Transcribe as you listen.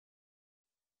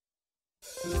So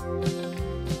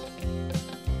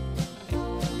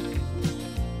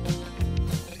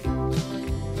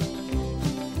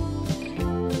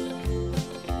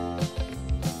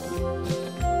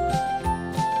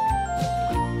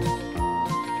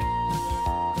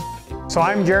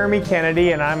I'm Jeremy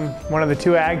Kennedy, and I'm one of the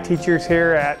 2 ag teachers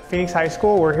here at Phoenix High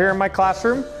School. We're here in my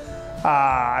classroom.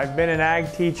 I've been an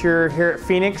ag teacher here at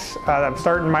Phoenix. I'm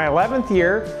starting my 11th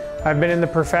year. I've been in the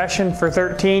profession for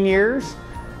 13 years.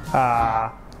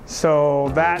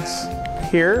 So that's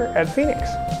here at Phoenix.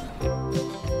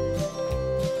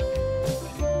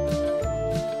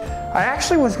 I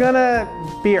actually was gonna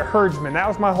be a herdsman. That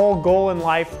was my whole goal in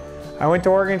life. I went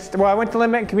to I went to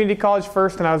Lynn Community College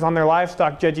first, and I was on their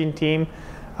livestock judging team.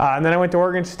 And then I went to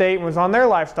Oregon State and was on their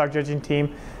livestock judging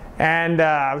team. And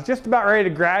I was just about ready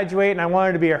to graduate, and I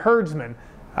wanted to be a herdsman.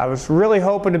 I was really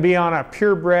hoping to be on a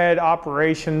purebred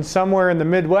operation somewhere in the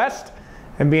Midwest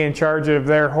and be in charge of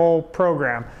their whole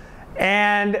program.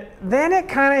 And then it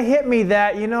kind of hit me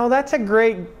that, you know, that's a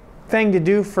great thing to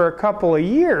do for a couple of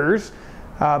years,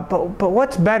 but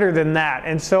what's better than that?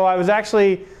 And so I was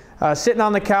actually sitting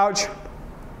on the couch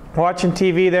watching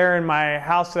TV there in my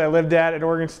house that I lived at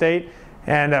Oregon State,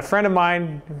 and a friend of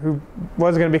mine who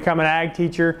was going to become an ag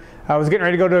teacher was getting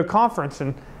ready to go to a conference,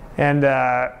 and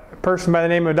a person by the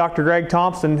name of Dr. Greg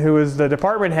Thompson, who was the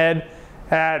department head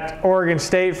at Oregon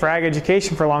State for ag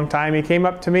education for a long time, he came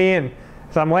up to me, and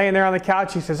as I'm laying there on the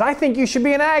couch, he says, "I think you should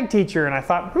be an ag teacher." And I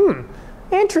thought,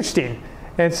 interesting.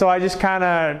 And so I just kind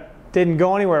of didn't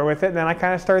go anywhere with it, and then I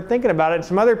kind of started thinking about it, and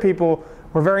some other people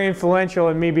were very influential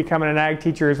in me becoming an ag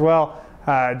teacher as well.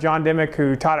 John Dimmick,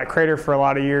 who taught at Crater for a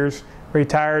lot of years,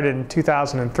 retired in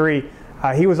 2003.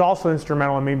 He was also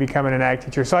instrumental in me becoming an ag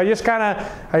teacher. So I just kind of,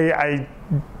 I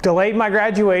delayed my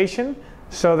graduation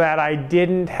so that I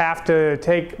didn't have to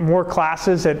take more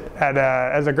classes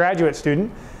as a graduate student.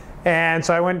 And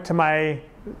so I went to my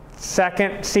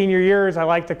second senior year, as I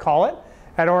like to call it,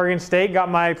 at Oregon State, got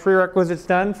my prerequisites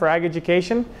done for ag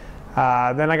education.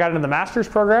 Then I got into the master's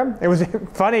program. It was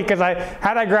funny because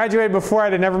had I graduated before,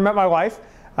 I'd have never met my wife.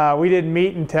 We didn't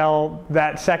meet until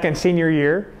that second senior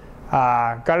year.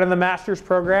 Got into the master's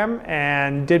program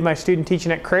and did my student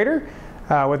teaching at Crater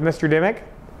with Mr. Dimmick,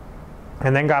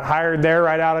 and then got hired there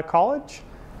right out of college,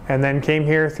 and then came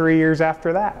here 3 years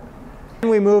after that.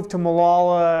 We moved to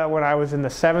Molalla when I was in the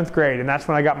 7th grade, and that's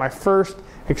when I got my first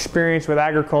experience with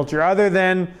agriculture, other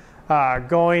than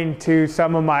going to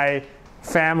some of my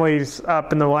families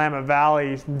up in the Willamette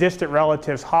Valley, distant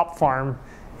relatives' hop farm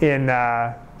in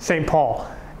St. Paul.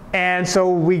 And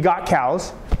so we got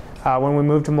cows when we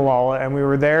moved to Molalla, and we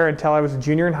were there until I was a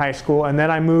junior in high school, and then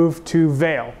I moved to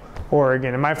Vail,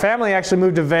 Oregon. And my family actually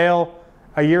moved to Vail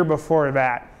a year before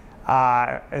that.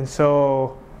 And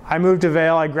so I moved to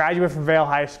Vail. I graduated from Vail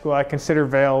High School. I consider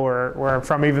Vail where I'm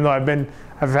from, even though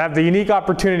I've had the unique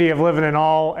opportunity of living in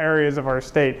all areas of our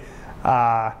state.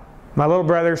 My little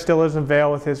brother still lives in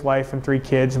Vail with his wife and 3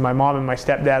 kids. My mom and my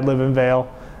stepdad live in Vail.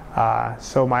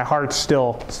 So my heart's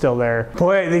still there.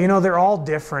 Boy, you know, they're all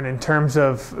different in terms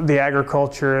of the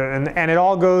agriculture, and it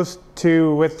all goes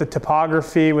with the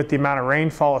topography, with the amount of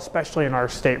rainfall, especially in our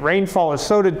state. Rainfall is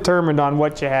so determined on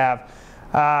what you have.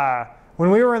 When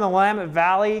we were in the Willamette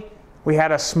Valley, we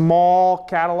had a small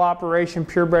cattle operation,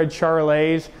 purebred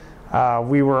Charolais.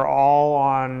 We were all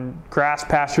on grass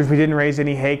pastures. We didn't raise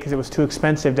any hay because it was too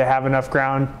expensive to have enough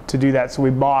ground to do that, so we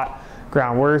bought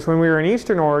ground. Whereas when we were in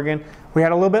Eastern Oregon, we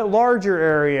had a little bit larger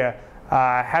area,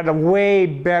 had a way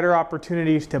better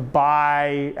opportunities to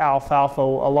buy alfalfa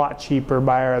a lot cheaper,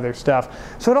 buy our other stuff.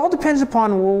 So it all depends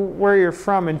upon where you're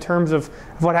from in terms of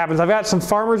what happens. I've got some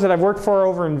farmers that I've worked for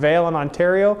over in Vail in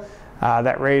Ontario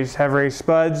that have raised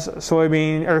spuds,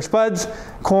 spuds,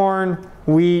 corn,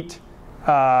 wheat,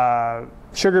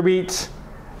 sugar beets,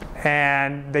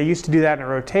 and they used to do that in a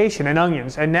rotation, and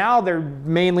onions. And now they're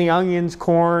mainly onions,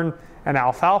 corn, and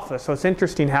alfalfa. So it's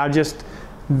interesting how just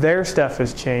their stuff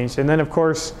has changed. And then of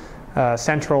course,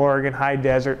 Central Oregon, high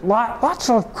desert, lots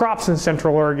of crops in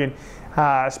Central Oregon,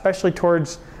 especially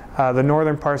towards the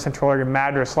northern part of Central Oregon,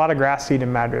 Madras, a lot of grass seed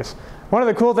in Madras. One of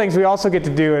the cool things we also get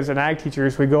to do as an ag teacher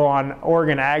is we go on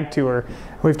Oregon Ag Tour.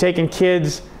 We've taken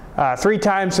kids 3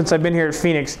 times since I've been here at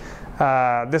Phoenix.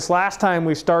 This last time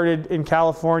we started in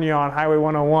California on Highway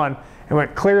 101 and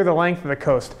went clear the length of the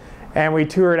coast. And we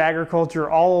toured agriculture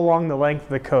all along the length of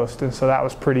the coast, and so that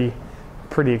was pretty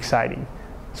exciting,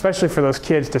 especially for those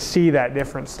kids to see that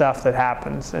different stuff that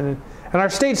happens. And our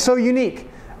state's so unique.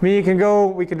 I mean,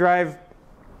 we can drive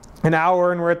an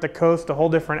hour and we're at the coast, a whole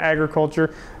different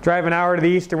agriculture. Drive an hour to the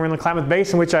east and we're in the Klamath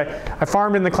Basin, which I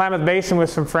farmed in the Klamath Basin with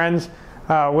some friends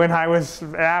when I was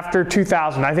after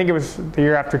 2000. I think it was the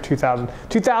year after 2000.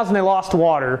 2000 they lost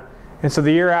water, and so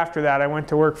the year after that I went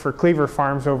to work for Cleaver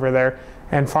Farms over there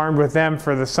and farmed with them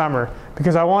for the summer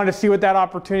because I wanted to see what that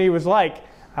opportunity was like,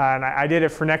 and I did it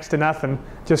for next to nothing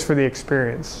just for the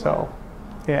experience. So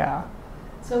yeah.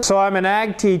 So I'm an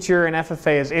ag teacher, and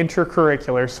FFA is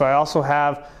intracurricular, so I also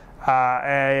have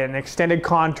an extended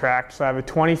contract. So I have a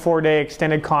 24-day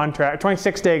extended contract,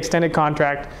 26-day extended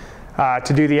contract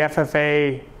to do the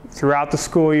FFA throughout the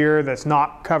school year that's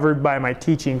not covered by my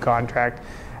teaching contract.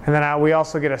 And then we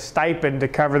also get a stipend to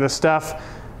cover the stuff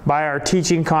by our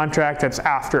teaching contract that's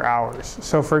after hours.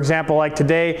 So for example, like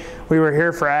today, we were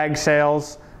here for ag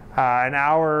sales an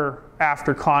hour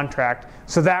after contract.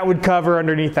 So that would cover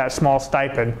underneath that small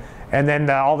stipend. And then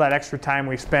all that extra time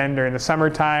we spend during the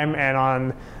summertime and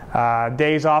on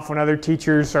days off when other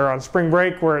teachers are on spring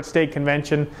break, we're at state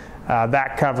convention,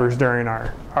 that covers during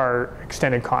our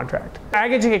extended contract.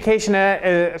 Ag education,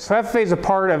 so FFA is a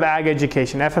part of ag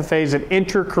education. FFA is an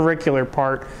intercurricular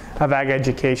part of ag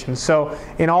education. So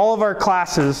in all of our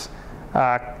classes,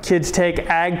 kids take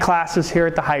ag classes here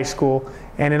at the high school,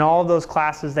 and in all of those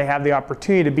classes they have the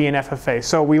opportunity to be an FFA.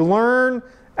 So we learn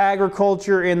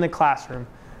agriculture in the classroom.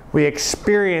 We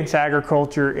experience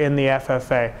agriculture in the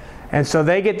FFA. And so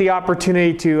they get the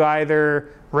opportunity to either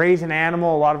raise an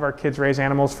animal. A lot of our kids raise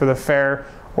animals for the fair,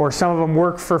 or some of them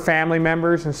work for family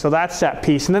members, and so that's that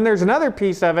piece. And then there's another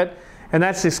piece of it, and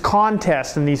that's this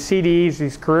contest and these CDs,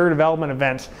 these career development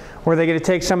events, where they get to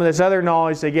take some of this other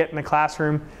knowledge they get in the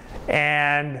classroom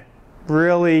and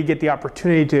really get the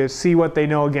opportunity to see what they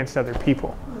know against other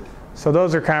people. So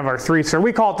those are kind of our three, so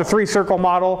we call it the three-circle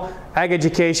model: ag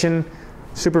education,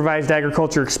 supervised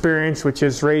agriculture experience, which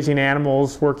is raising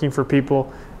animals, working for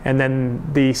people, and then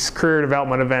the career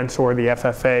development events, or the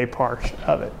FFA part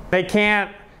of it. They can't,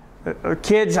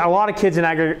 a lot of kids in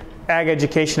ag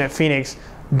education at Phoenix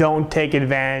don't take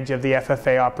advantage of the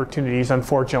FFA opportunities,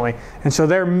 unfortunately. And so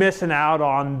they're missing out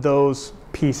on those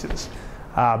pieces.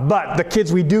 But the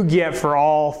kids we do get for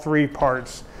all three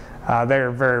parts,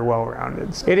 they're very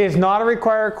well-rounded. It is not a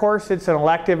required course, it's an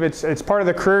elective. It's part of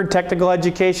the career and technical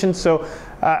education. So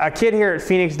a kid here at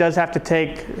Phoenix does have to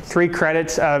take 3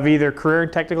 credits of either career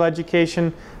and technical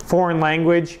education, foreign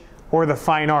language, or the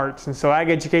fine arts. And so ag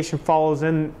education falls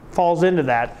into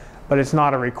that, but it's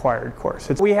not a required course.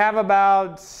 We have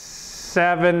about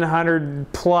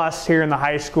 700 plus here in the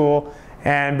high school,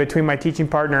 and between my teaching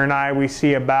partner and I, we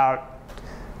see about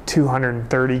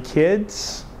 230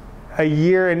 kids a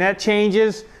year, and that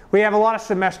changes. We have a lot of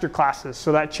semester classes,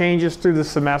 so that changes through the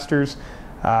semesters.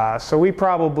 So we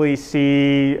probably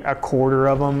see a quarter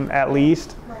of them at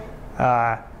least.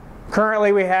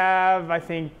 Currently we have, I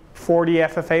think, 40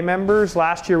 FFA members.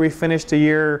 Last year we finished a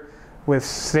year with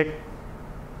 50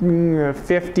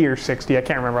 or 60, I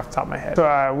can't remember off the top of my head.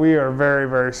 So we are very,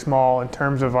 very small in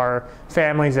terms of our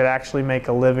families that actually make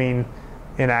a living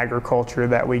in agriculture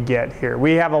that we get here.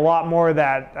 We have a lot more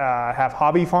that have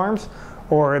hobby farms,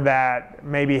 or that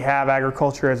maybe have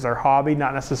agriculture as their hobby,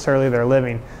 not necessarily their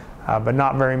living, but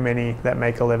not very many that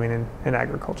make a living in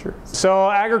agriculture.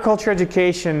 So agriculture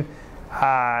education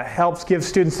helps give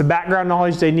students the background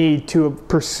knowledge they need to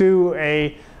pursue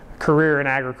a career in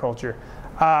agriculture.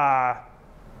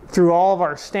 Through all of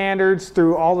our standards,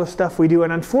 through all the stuff we do,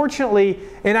 and unfortunately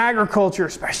in agriculture,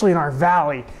 especially in our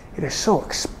valley, it is so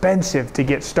expensive to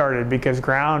get started because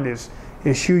ground is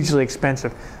hugely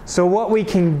expensive. So what we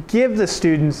can give the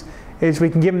students is we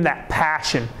can give them that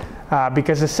passion,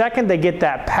 because the second they get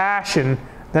that passion,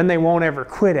 then they won't ever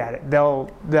quit at it.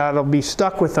 That'll be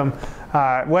stuck with them,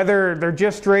 whether they're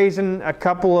just raising a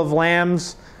couple of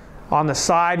lambs on the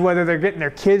side, whether they're getting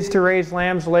their kids to raise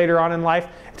lambs later on in life.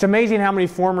 It's amazing how many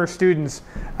former students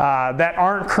that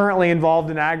aren't currently involved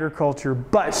in agriculture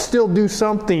but still do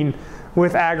something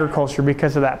with agriculture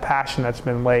because of that passion that's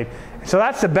been laid. So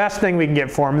that's the best thing we can get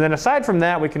for them. And then aside from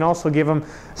that, we can also give them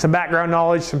some background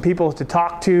knowledge, some people to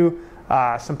talk to,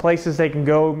 some places they can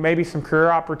go, maybe some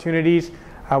career opportunities.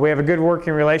 We have a good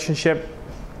working relationship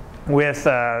with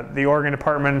the Oregon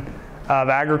Department of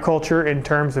Agriculture in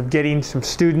terms of getting some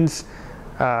students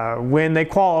when they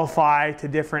qualify to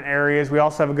different areas. We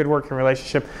also have a good working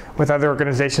relationship with other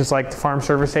organizations like the Farm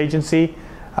Service Agency,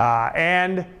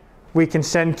 and we can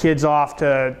send kids off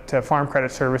to Farm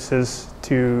Credit Services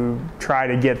to try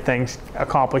to get things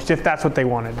accomplished if that's what they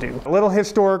want to do. A little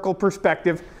historical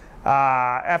perspective,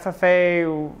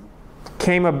 FFA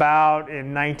came about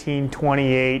in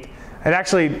 1928. And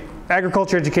actually,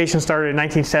 agriculture education started in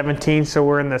 1917, so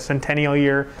we're in the centennial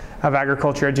year of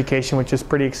agriculture education, which is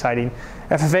pretty exciting.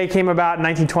 FFA came about in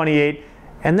 1928,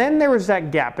 And then there was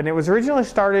that gap, and it was originally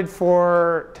started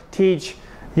to teach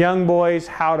young boys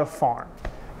how to farm.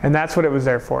 And that's what it was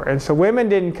there for. And so women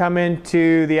didn't come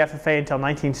into the FFA until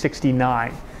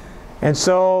 1969. And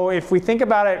so if we think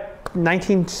about it,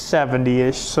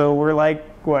 1970-ish, so we're like,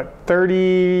 what,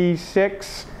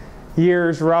 36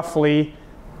 years roughly,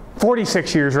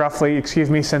 46 years roughly, excuse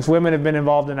me, since women have been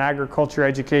involved in agriculture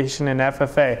education and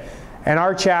FFA. And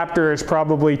our chapter is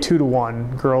probably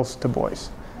 2-to-1 girls to boys.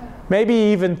 Maybe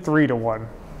even 3-to-1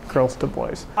 girls to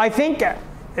boys. I think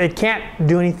it can't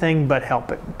do anything but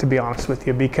help it, to be honest with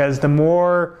you, because the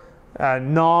more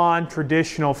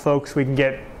non-traditional folks we can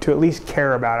get to at least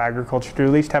care about agriculture, to at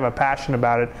least have a passion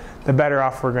about it, the better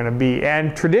off we're going to be.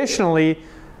 And traditionally,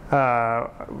 a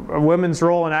women's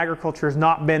role in agriculture has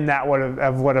not been that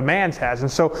of what a man's has. And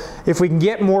so if we can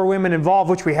get more women involved,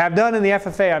 which we have done in the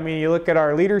FFA, I mean, you look at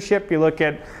our leadership, you look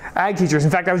at ag teachers.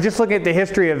 In fact, I was just looking at the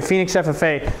history of Phoenix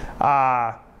FFA.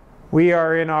 We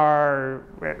are in our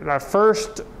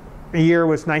first year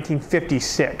was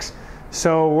 1956.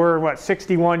 So we're, what,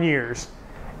 61 years.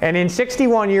 And in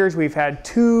 61 years, we've had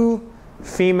 2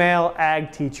 female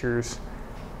ag teachers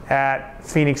at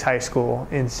Phoenix High School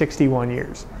in 61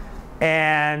 years.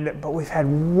 But we've had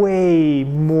way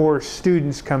more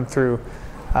students come through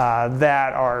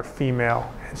that are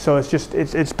female. So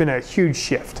it's been a huge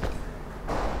shift.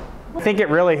 I think it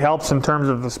really helps in terms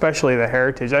of especially the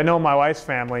heritage. I know my wife's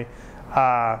family.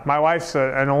 My wife's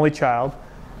an only child,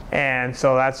 and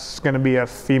so that's going to be a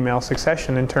female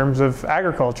succession in terms of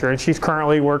agriculture. And she's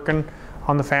currently working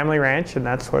on the family ranch, and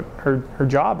that's what her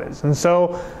job is. And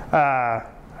so, I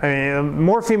mean, the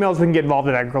more females we can get involved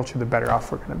in agriculture, the better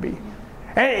off we're going to be.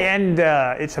 And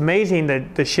it's amazing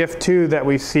that the shift too that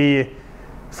we see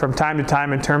from time to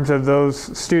time in terms of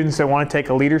those students that want to take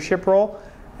a leadership role.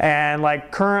 And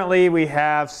like currently we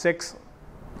have 6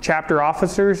 chapter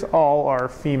officers, all are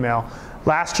female.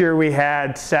 Last year we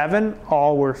had 7,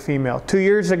 all were female. 2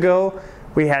 years ago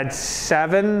we had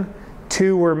 7,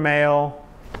 2 were male,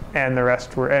 and the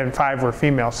rest were, and 5 were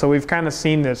female. So we've kind of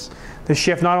seen this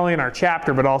shift not only in our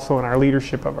chapter but also in our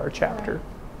leadership of our chapter.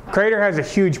 Crater has a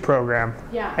huge program,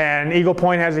 and Eagle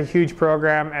Point has a huge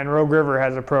program, and Rogue River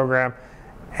has a program,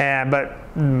 but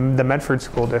the Medford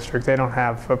School District, they don't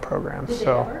have a program. Did they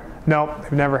ever? No,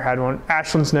 they've never had one.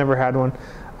 Ashland's never had one.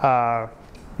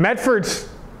 Medford's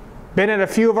been at a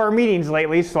few of our meetings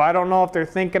lately, so I don't know if they're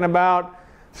thinking about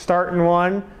starting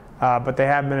one, but they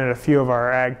have been at a few of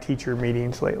our ag teacher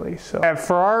meetings lately. So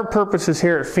for our purposes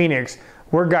here at Phoenix,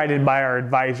 we're guided by our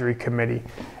advisory committee.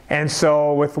 And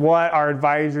so with what our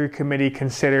advisory committee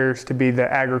considers to be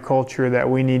the agriculture that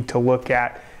we need to look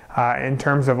at in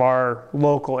terms of our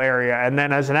local area. And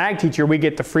then as an ag teacher, we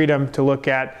get the freedom to look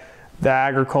at the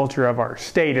agriculture of our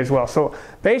state as well. So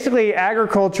basically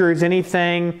agriculture is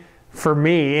anything, for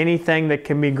me, anything that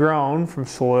can be grown from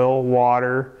soil,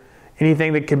 water,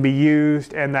 anything that can be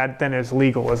used and that then is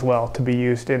legal as well to be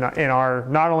used in our,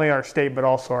 not only our state but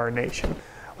also our nation.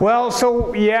 Well,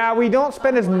 so yeah, we don't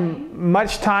spend as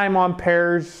much time on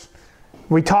pears.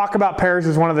 We talk about pears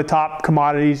as one of the top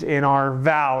commodities in our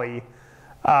valley,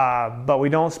 but we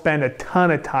don't spend a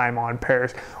ton of time on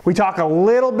pears. We talk a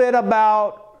little bit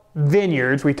about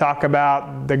vineyards. We talk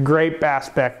about the grape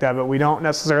aspect of it. We don't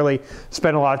necessarily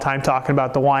spend a lot of time talking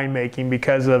about the winemaking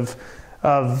because of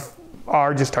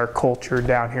our culture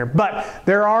down here. But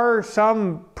there are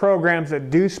some programs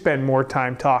that do spend more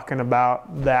time talking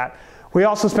about that. We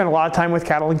also spend a lot of time with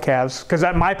cattle and calves, because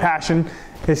my passion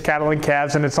is cattle and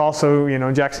calves, and it's also, you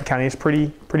know, Jackson County is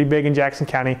pretty big in Jackson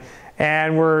County,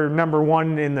 and we're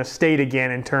 #1 in the state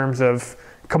again in terms of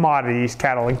commodities.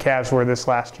 Cattle and calves were this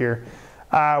last year.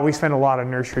 We spend a lot of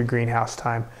nursery greenhouse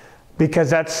time because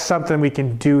that's something we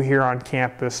can do here on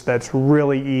campus that's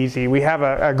really easy. We have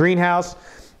a greenhouse,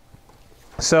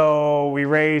 so we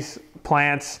raise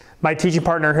plants. My teaching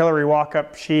partner, Hillary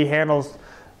Walkup, she handles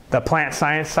the plant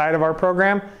science side of our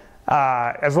program,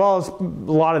 as well as a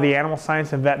lot of the animal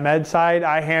science and vet med side.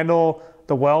 I handle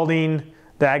the welding,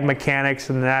 the ag mechanics,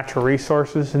 and the natural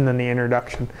resources, and then the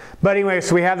introduction. But anyway,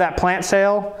 so we have that plant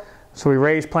sale. So we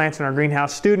raise plants in our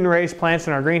greenhouse, student raise plants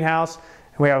in our greenhouse,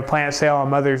 and we have a plant sale on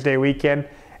Mother's Day weekend.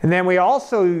 And then we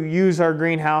also use our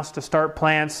greenhouse to start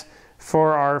plants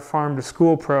for our farm to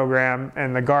school program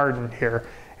and the garden here.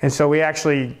 And so we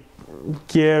actually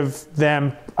give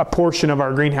them a portion of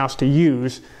our greenhouse to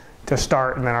use to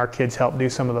start, and then our kids help do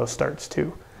some of those starts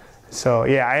too. So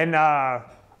yeah, and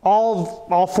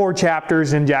all 4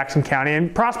 chapters in Jackson County,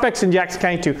 and Prospect's in Jackson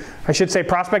County too. I should say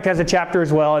Prospect has a chapter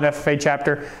as well, an FFA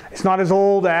chapter. It's not as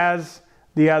old as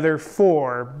the other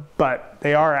 4, but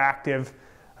they are active.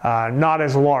 Not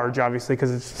as large, obviously,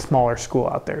 because it's a smaller school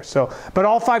out there. So, but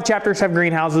all 5 chapters have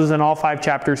greenhouses, and all 5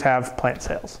 chapters have plant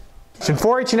sales. So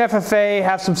 4-H and FFA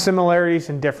have some similarities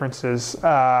and differences.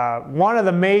 One of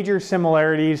the major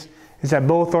similarities is that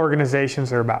both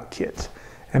organizations are about kids,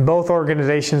 and both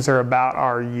organizations are about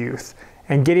our youth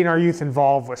and getting our youth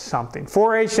involved with something.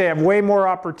 4-H, they have way more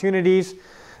opportunities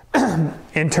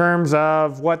in terms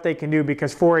of what they can do,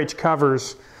 because 4-H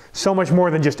covers so much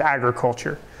more than just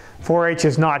agriculture. 4-H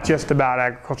is not just about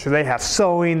agriculture. They have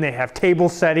sewing, they have table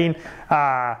setting. In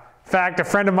fact, a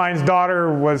friend of mine's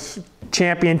daughter was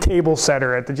champion table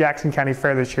setter at the Jackson County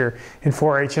Fair this year in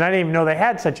 4-H, and I didn't even know they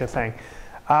had such a thing.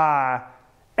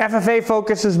 FFA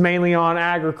focuses mainly on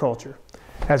agriculture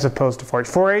as opposed to 4-H.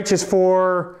 4-H is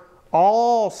for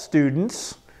all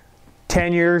students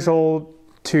 10 years old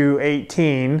to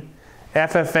 18.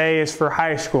 FFA is for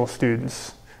high school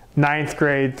students, 9th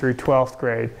grade through 12th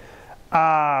grade.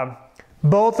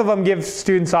 Both of them give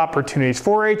students opportunities.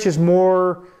 4-H is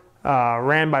more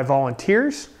ran by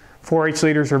volunteers. 4-H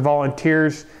leaders are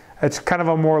volunteers. It's kind of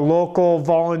a more local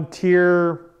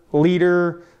volunteer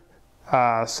leader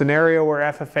scenario,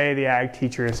 where FFA, the ag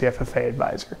teacher, is the FFA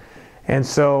advisor. And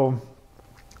so,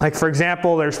 like for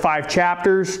example, there's 5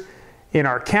 chapters in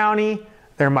our county.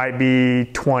 There might be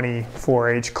 20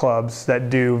 4-H clubs that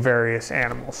do various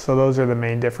animals. So those are the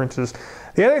main differences.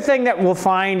 The other thing that we'll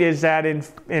find is that in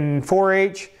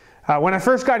 4-H, when I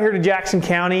first got here to Jackson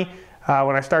County,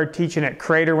 when I started teaching at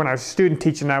Crater, when I was a student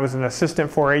teaching, I was an assistant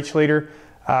 4-H leader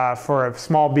for a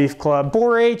small beef club.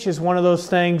 4-H is one of those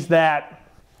things that,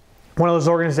 one of those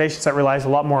organizations that relies a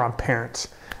lot more on parents,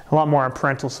 a lot more on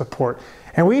parental support.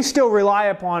 And we still rely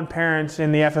upon parents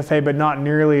in the FFA, but not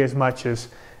nearly as much as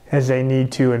they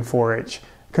need to in 4-H,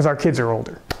 because our kids are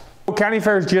older. County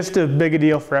Fair is just as big a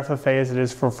deal for FFA as it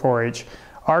is for 4-H.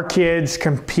 Our kids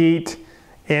compete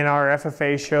in our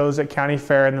FFA shows at County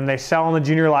Fair, and then they sell in the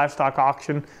junior livestock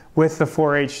auction with the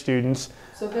 4-H students.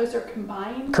 So those are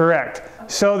combined? Correct. Okay.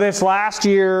 So this last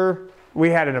year, we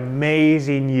had an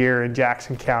amazing year in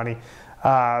Jackson County.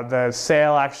 The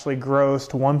sale actually grossed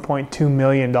 $1.2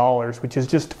 million, which is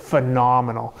just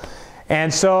phenomenal.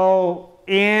 And so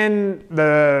in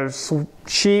the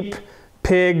sheep,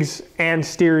 pigs, and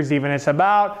steers even, it's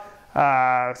about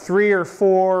 3 or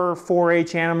 4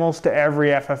 4-H animals to every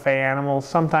FFA animal,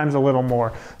 sometimes a little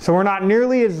more. So we're not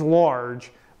nearly as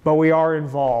large, but we are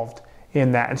involved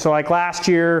in that. And so like last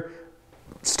year,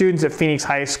 students at Phoenix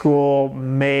High School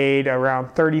made around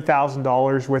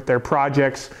 $30,000 with their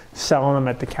projects, selling them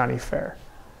at the county fair.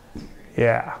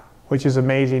 Yeah, which is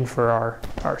amazing for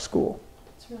our school.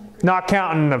 Really great. Not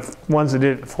counting the ones that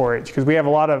did it at 4-H, because we have a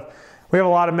lot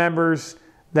of members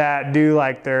that do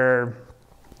like their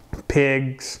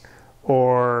pigs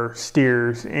or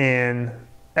steers in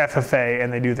FFA,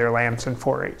 and they do their lambs in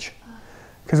 4-H.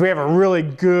 Because we have a really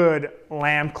good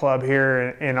lamb club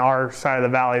here in our side of the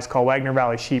valley. It's called Wagner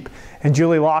Valley Sheep. And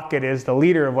Julie Lockett is the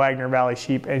leader of Wagner Valley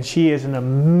Sheep, and she is an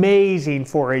amazing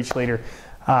 4-H leader.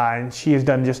 And she has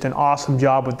done just an awesome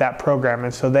job with that program.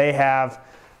 And so they have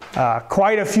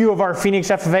quite a few of our Phoenix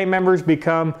FFA members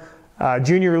become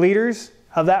junior leaders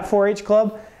of that 4-H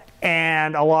club.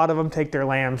 And a lot of them take their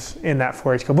lambs in that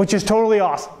 4-H club, which is totally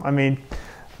awesome. I mean,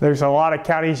 there's a lot of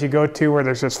counties you go to where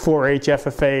there's this 4-H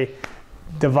FFA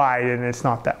divide, and it's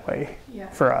not that way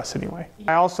for us anyway.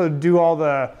 I also do all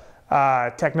the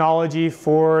technology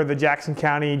for the Jackson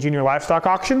County Junior Livestock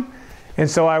Auction, and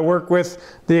so I work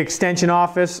with the extension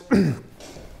office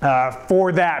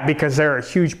for that, because they're a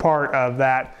huge part of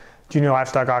that junior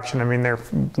livestock auction. I mean, they're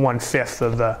 1/5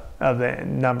 of the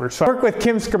numbers. So I work with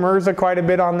Kim Skamerza quite a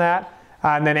bit on that,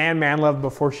 and then Ann Manlove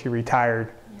before she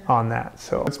retired on that.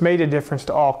 So it's made a difference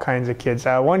to all kinds of kids.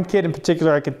 One kid in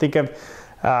particular I could think of,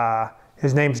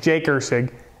 his name's Jake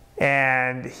Ursig,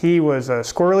 and he was a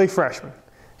squirrely freshman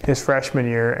his freshman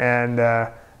year, and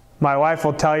my wife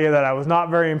will tell you that I was not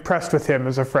very impressed with him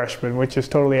as a freshman, which is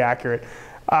totally accurate.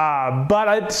 But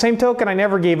at the same token, I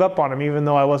never gave up on him, even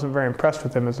though I wasn't very impressed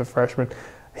with him as a freshman.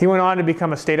 He went on to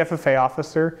become a state FFA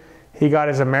officer. He got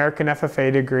his American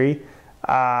FFA degree.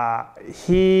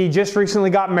 He just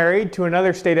recently got married to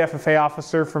another state FFA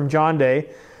officer from John Day,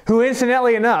 who,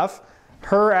 incidentally enough,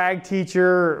 her ag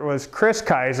teacher was Chris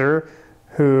Kaiser,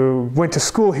 who went to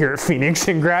school here at Phoenix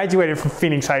and graduated from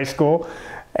Phoenix High School.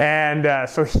 And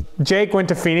so Jake went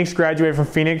to Phoenix, graduated from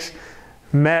Phoenix,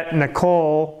 met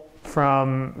Nicole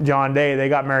from John Day. They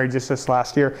got married just this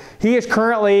last year. He is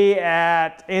currently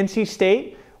at NC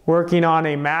State working on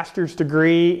a master's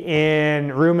degree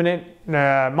in ruminant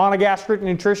monogastric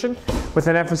nutrition with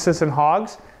an emphasis in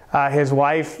hogs. His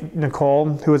wife, Nicole,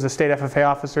 who is a state FFA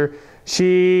officer,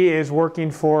 she is working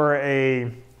for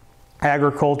a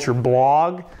agriculture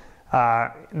blog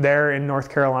there in North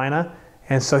Carolina.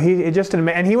 And so he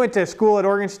went to school at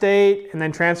Oregon State and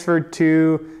then transferred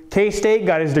to K-State,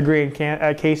 got his degree in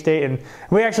K-State, and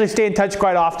we actually stay in touch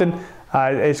quite often.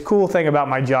 It's a cool thing about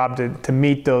my job to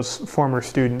meet those former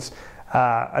students.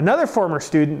 Another former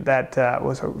student that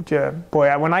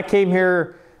when I came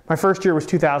here, my first year was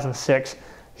 2006.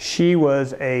 She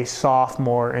was a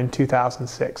sophomore in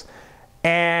 2006.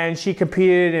 And she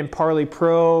competed in Parley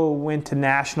Pro, went to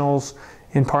nationals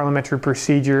in parliamentary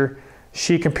procedure.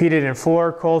 She competed in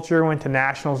floriculture, went to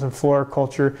nationals in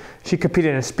floriculture. She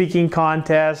competed in a speaking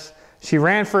contest. She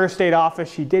ran for a state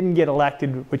office. She didn't get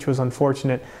elected, which was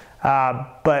unfortunate.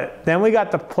 But then we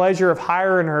got the pleasure of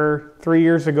hiring her 3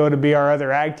 years ago to be our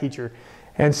other ag teacher.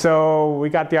 And so we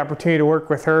got the opportunity to work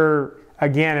with her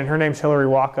again, and her name's Hillary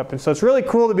Walkup. And so it's really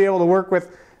cool to be able to work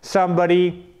with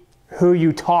somebody who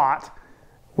you taught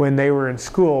when they were in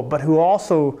school, but who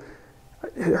also,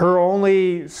 her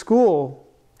only school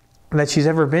that she's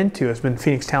ever been to has been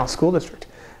Phoenix Town School District.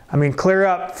 I mean, clear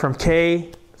up from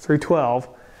K through 12,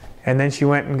 and then she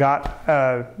went and got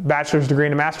a bachelor's degree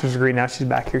and a master's degree. Now she's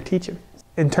back here teaching.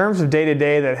 In terms of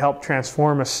day-to-day that helped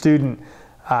transform a student,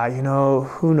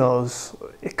 who knows?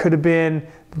 It could have been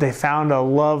they found a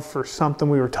love for something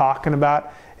we were talking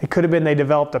about. It could have been they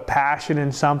developed a passion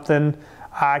in something.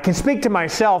 I can speak to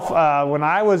myself. When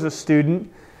I was a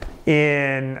student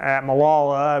at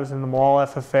Malala, I was in the Malala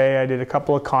FFA. I did a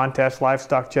couple of contests,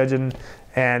 livestock judging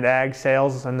and ag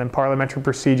sales, and then parliamentary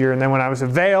procedure. And then when I was at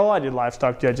Vail, I did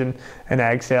livestock judging and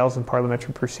ag sales and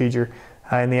parliamentary procedure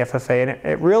in the FFA. And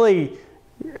it really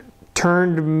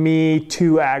turned me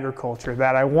to agriculture,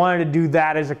 that I wanted to do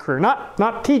that as a career.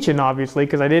 Not teaching, obviously,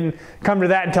 because I didn't come to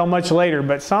that until much later,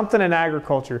 but something in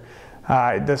agriculture.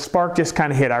 The spark just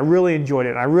kind of hit. I really enjoyed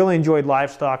it. I really enjoyed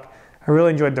livestock. I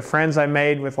really enjoyed the friends I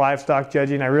made with livestock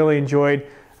judging. I really enjoyed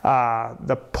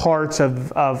the parts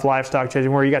of livestock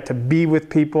judging where you got to be with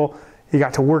people, you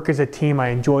got to work as a team. I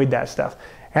enjoyed that stuff.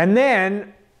 And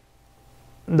then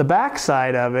the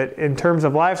backside of it, in terms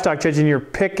of livestock judging, you're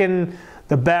picking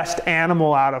the best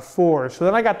animal out of 4. So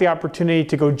then I got the opportunity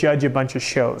to go judge a bunch of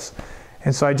shows.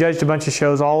 And so I judged a bunch of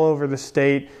shows all over the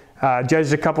state,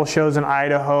 judged a couple shows in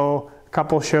Idaho, a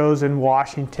couple shows in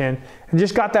Washington, and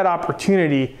just got that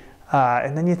opportunity.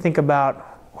 And then you think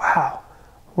about, wow,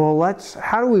 well,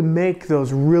 how do we make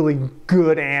those really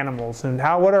good animals, and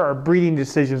what are our breeding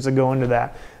decisions that go into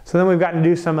that? So then we've gotten to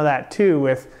do some of that too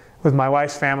with my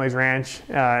wife's family's ranch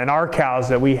and our cows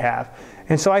that we have.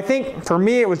 And so I think for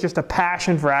me it was just a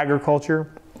passion for agriculture,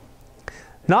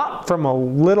 not from a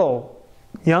little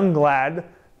young lad,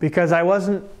 because I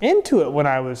wasn't into it when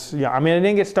I was young. I mean, I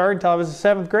didn't get started until I was a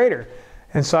 7th grader.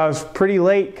 And so I was pretty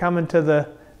late coming to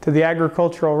the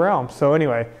agricultural realm. So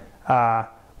anyway,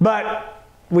 but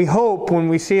we hope when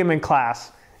we see them in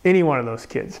class, any one of those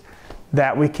kids,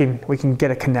 that we can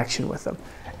get a connection with them.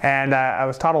 And I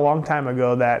was taught a long time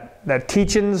ago that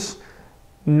teaching's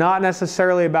not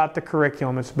necessarily about the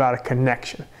curriculum, it's about a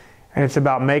connection. And it's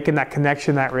about making that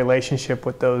connection, that relationship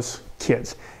with those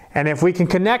kids. And if we can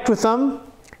connect with them,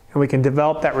 and we can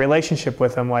develop that relationship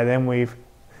with them, why then we've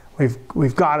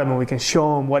got them, and we can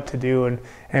show them what to do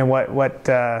and what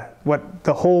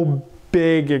the whole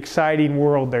big exciting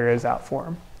world there is out for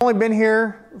them. I've only been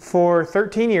here for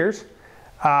 13 years,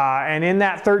 and in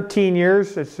that 13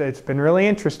 years, it's been really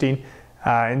interesting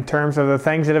in terms of the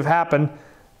things that have happened.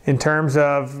 In terms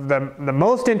of the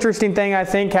most interesting thing, I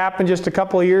think, happened just a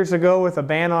couple of years ago with a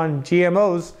ban on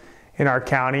GMOs in our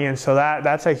county, and so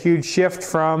that's a huge shift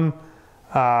from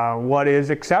what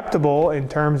is acceptable in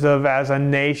terms of as a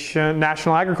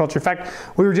national agriculture. In fact,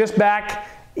 we were just back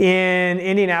in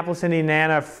Indianapolis,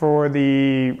 Indiana for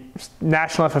the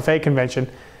National FFA convention,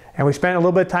 and we spent a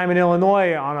little bit of time in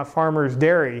Illinois on a farmer's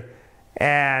dairy,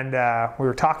 and we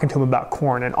were talking to him about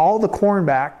corn, and all the corn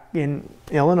back in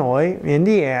Illinois,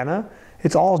 Indiana,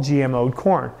 it's all GMO'd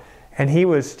corn. And he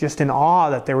was just in awe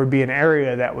that there would be an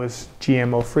area that was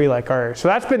GMO free like our area. So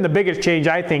that's been the biggest change,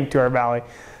 I think, to our valley.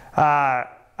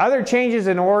 Other changes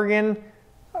in Oregon,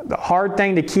 the hard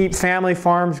thing to keep family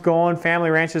farms going, family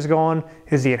ranches going,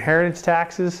 is the inheritance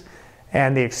taxes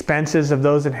and the expenses of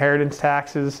those inheritance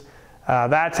taxes.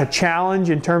 That's a challenge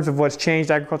in terms of what's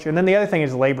changed agriculture. And then the other thing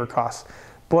is labor costs.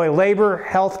 Boy, labor,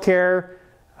 healthcare,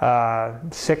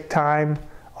 sick time,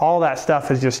 all that stuff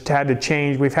has just had to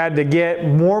change. We've had to get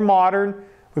more modern.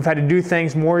 We've had to do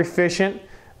things more efficient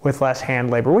with less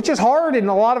hand labor, which is hard in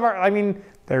a lot of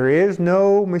there is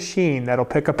no machine that'll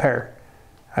pick a pear.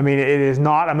 I mean, it is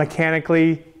not a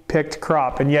mechanically picked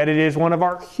crop, and yet it is one of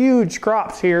our huge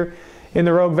crops here in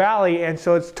the Rogue Valley, and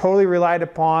so it's totally relied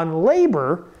upon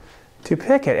labor to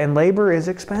pick it, and labor is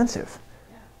expensive.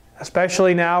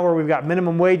 Especially now where we've got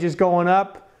minimum wages going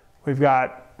up, we've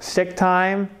got sick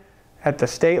time at the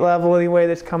state level anyway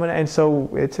that's coming, and so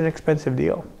it's an expensive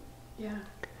deal. Yeah.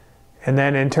 And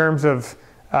then in terms of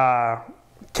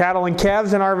cattle and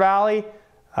calves in our valley,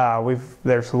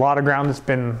 there's a lot of ground that's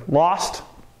been lost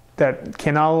that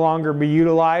can no longer be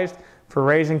utilized for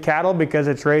raising cattle because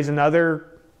it's raising other,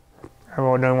 I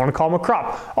don't want to call them a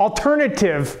crop,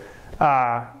 alternative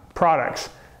products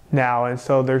now. And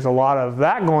so there's a lot of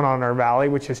that going on in our valley,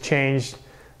 which has changed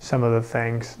some of the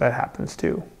things that happens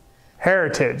too.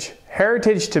 Heritage.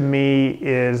 Heritage to me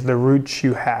is the roots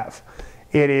you have.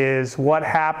 It is what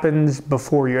happens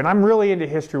before you. And I'm really into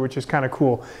history, which is kind of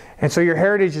cool. And so your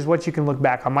heritage is what you can look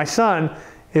back on. My son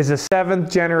is the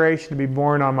 7th generation to be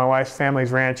born on my wife's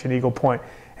family's ranch in Eagle Point.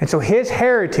 And so his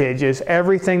heritage is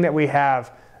everything that we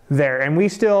have there. And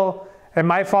and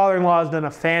my father-in-law has done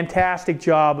a fantastic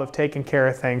job of taking care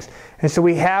of things. And so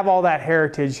we have all that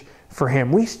heritage for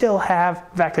him. We still have,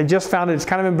 in fact, I just found it, it's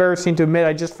kind of embarrassing to admit,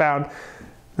 I just found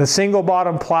the single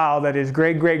bottom plow that his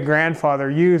great-great-grandfather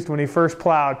used when he first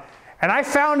plowed. And I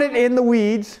found it in the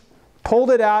weeds,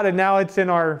 pulled it out, and now it's in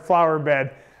our flower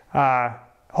bed.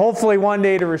 Hopefully one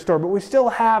day to restore. But we still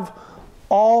have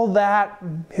all that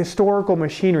historical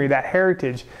machinery, that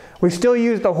heritage. We still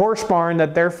use the horse barn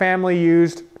that their family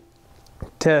used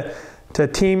to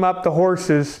team up the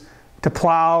horses to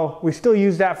plow. We still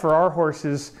use that for our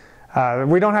horses.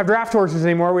 We don't have draft horses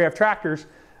anymore, we have tractors.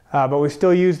 But we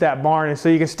still use that barn, and so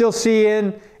you can still see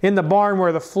in the barn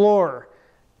where the floor,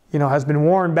 has been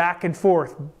worn back and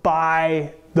forth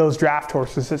by those draft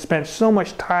horses that spent so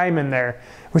much time in there.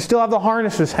 We still have the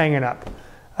harnesses hanging up.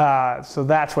 So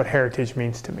that's what heritage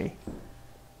means to me.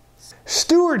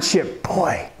 Stewardship,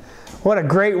 boy, what a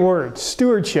great word,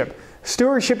 stewardship.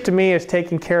 Stewardship to me is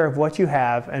taking care of what you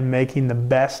have and making the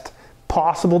best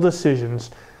possible decisions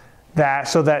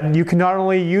so that you can not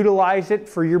only utilize it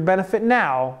for your benefit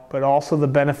now, but also the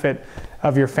benefit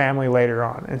of your family later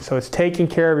on. And so it's taking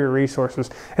care of your resources.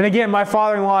 And again, my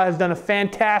father-in-law has done a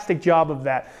fantastic job of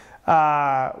that.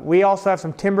 We also have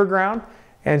some timber ground.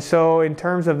 And so in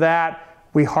terms of that,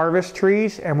 we harvest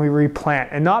trees and we replant.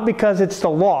 And not because it's the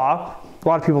law, a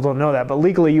lot of people don't know that, but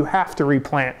legally you have to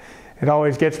replant. It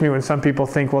always gets me when some people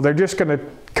think, well, they're just going to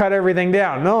cut everything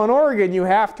down. No, in Oregon, you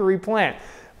have to replant.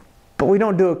 But we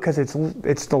don't do it because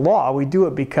it's the law. We do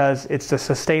it because it's the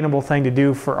sustainable thing to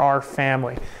do for our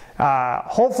family.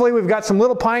 Hopefully we've got some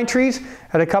little pine trees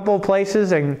at a couple of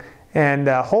places, and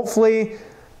hopefully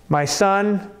my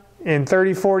son in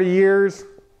 30, 40 years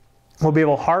will be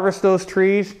able to harvest those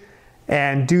trees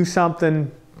and do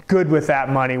something good with that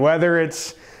money, whether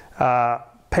it's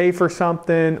pay for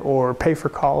something or pay for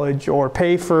college or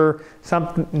pay for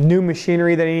some new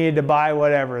machinery that he needed to buy,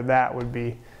 whatever. That would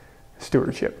be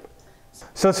stewardship.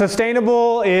 So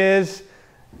sustainable is,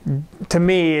 to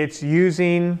me, it's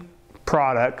using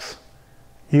products,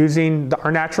 using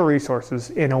our natural resources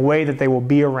in a way that they will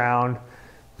be around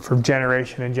for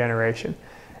generation and generation.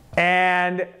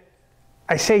 And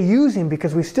I say using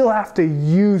because we still have to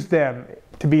use them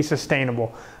to be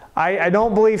sustainable. I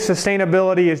don't believe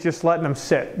sustainability is just letting them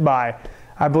sit by.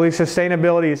 I believe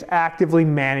sustainability is actively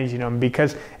managing them,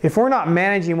 because if we're not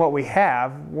managing what we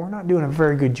have, we're not doing a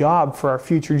very good job for our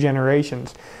future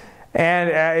generations. And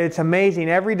it's amazing,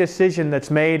 every decision that's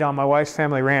made on my wife's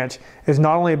family ranch is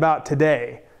not only about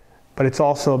today, but it's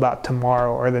also about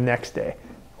tomorrow or the next day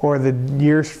or the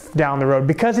years down the road.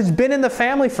 Because it's been in the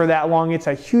family for that long, it's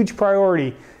a huge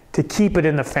priority to keep it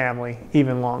in the family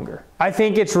even longer. I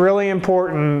think it's really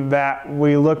important that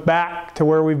we look back to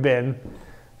where we've been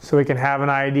so we can have an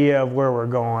idea of where we're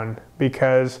going,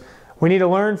 because we need to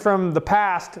learn from the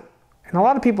past. And a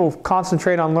lot of people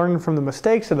concentrate on learning from the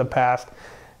mistakes of the past,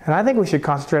 and I think we should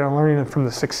concentrate on learning from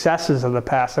the successes of the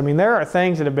past. I mean, there are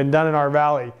things that have been done in our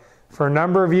valley for a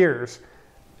number of years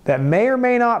that may or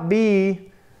may not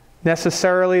be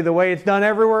necessarily the way it's done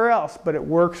everywhere else, but it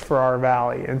works for our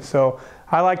valley. And so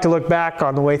I like to look back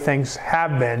on the way things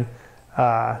have been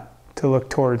to look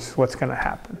towards what's going to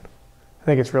happen. I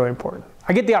think it's really important.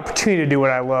 I get the opportunity to do what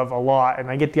I love a lot, and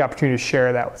I get the opportunity to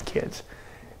share that with kids.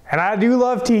 And I do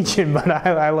love teaching, but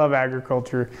I love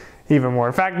agriculture even more.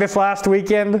 In fact, this last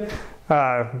weekend,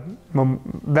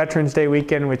 Veterans Day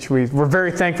weekend, which we're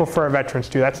very thankful for our veterans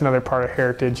too. That's another part of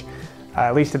heritage,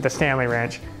 at least at the Stanley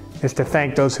Ranch, is to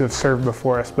thank those who have served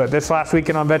before us. But this last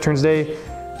weekend on Veterans Day,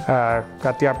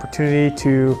 got the opportunity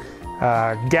to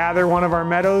gather one of our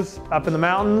meadows up in the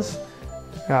mountains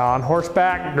on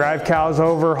horseback, drive cows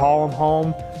over, haul them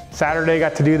home. Saturday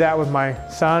got to do that with my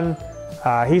son.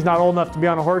 He's not old enough to be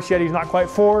on a horse yet. He's not quite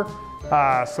 4,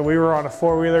 So we were on a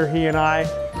four-wheeler, he and I,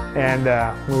 and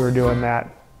we were doing that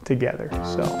together.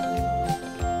 So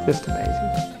just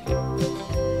amazing.